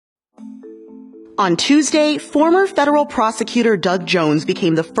On Tuesday, former federal prosecutor Doug Jones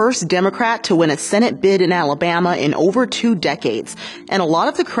became the first Democrat to win a Senate bid in Alabama in over 2 decades, and a lot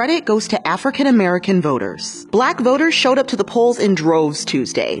of the credit goes to African American voters. Black voters showed up to the polls in droves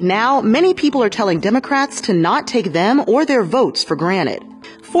Tuesday. Now, many people are telling Democrats to not take them or their votes for granted.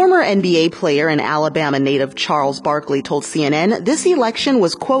 Former NBA player and Alabama native Charles Barkley told CNN this election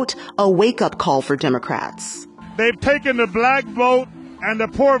was, quote, a wake-up call for Democrats. They've taken the black vote and the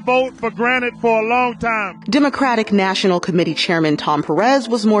poor vote for granted for a long time. Democratic National Committee Chairman Tom Perez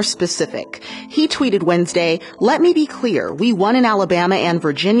was more specific. He tweeted Wednesday, "Let me be clear. We won in Alabama and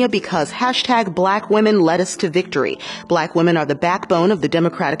Virginia because #Black women led us to victory. Black women are the backbone of the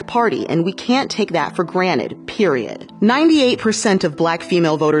Democratic Party, and we can't take that for granted, period." 98% of black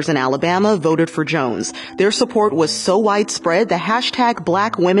female voters in Alabama voted for Jones. Their support was so widespread the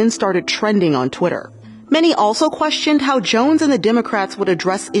 #Black women started trending on Twitter. Many also questioned how Jones and the Democrats would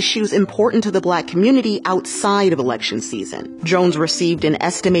address issues important to the black community outside of election season. Jones received an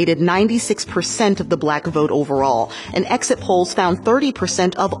estimated 96% of the black vote overall, and exit polls found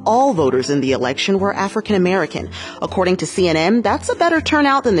 30% of all voters in the election were African American. According to CNN, that's a better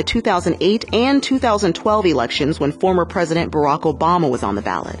turnout than the 2008 and 2012 elections when former President Barack Obama was on the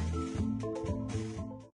ballot.